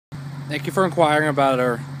Thank you for inquiring about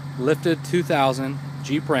our lifted 2000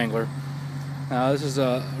 Jeep Wrangler. This is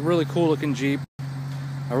a really cool looking Jeep.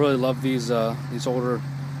 I really love these older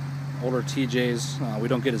TJs. We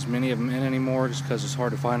don't get as many of them in anymore just because it's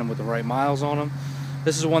hard to find them with the right miles on them.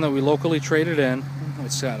 This is one that we locally traded in.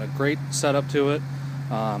 It's got a great setup to it.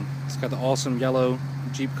 It's got the awesome yellow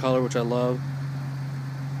Jeep color, which I love.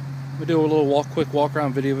 We do a little quick walk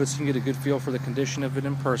around video of it so you can get a good feel for the condition of it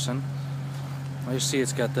in person. As you see,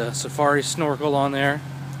 it's got the safari snorkel on there.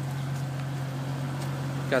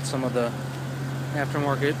 Got some of the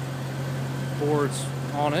aftermarket boards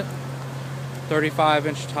on it.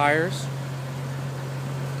 35-inch tires.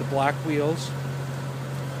 The black wheels.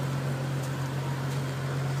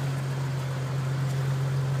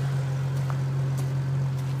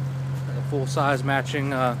 And a full-size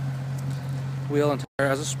matching wheel and tire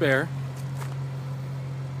as a spare.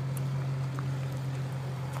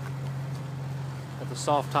 Got the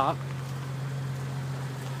soft top.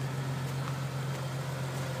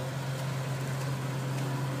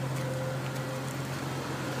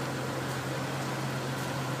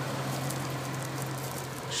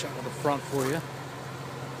 Shot of the front for you.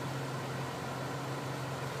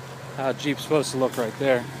 How a Jeep's supposed to look right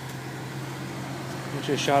there. Get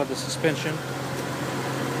you a shot of the suspension.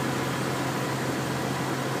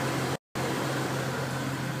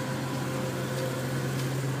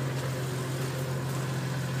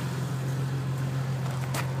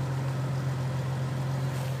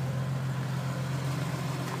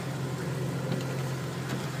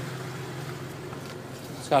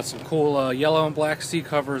 It's got some cool yellow and black seat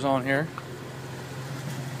covers on here.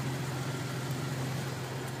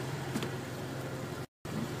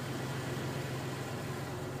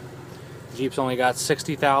 Jeep's only got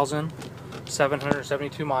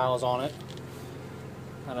 60,772 miles on it.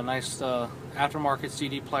 Got a nice aftermarket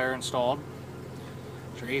CD player installed.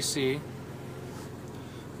 It's your AC.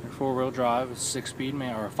 Your four-wheel drive. It's a 6-speed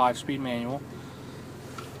or a 5-speed manual.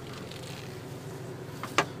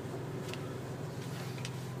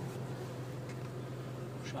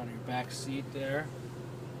 Shot of your back seat there.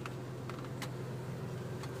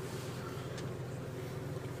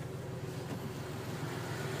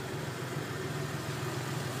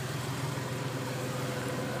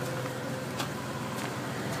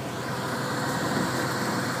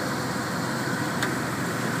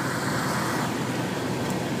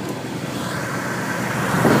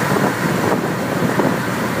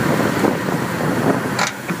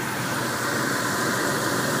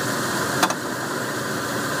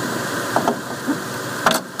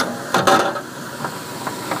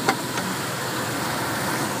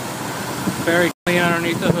 Very clean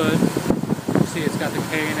underneath the hood. You see it's got the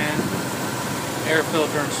K&N air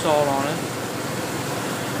filter installed on it.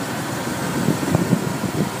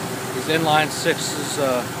 These inline sixes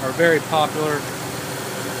are very popular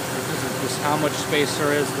because of just how much space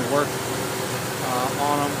there is to work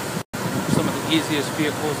on them. Some of the easiest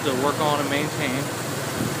vehicles to work on and maintain.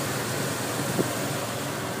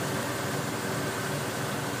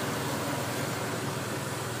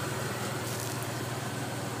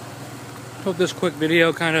 Hope this quick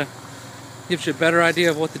video kind of gives you a better idea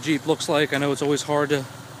of what the Jeep looks like. I know it's always hard to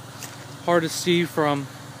see from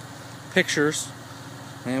pictures,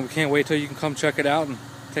 and we can't wait till you can come check it out and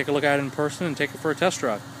take a look at it in person and take it for a test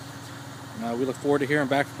drive. We look forward to hearing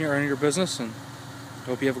back from you or any of your business, and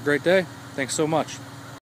hope you have a great day. Thanks so much.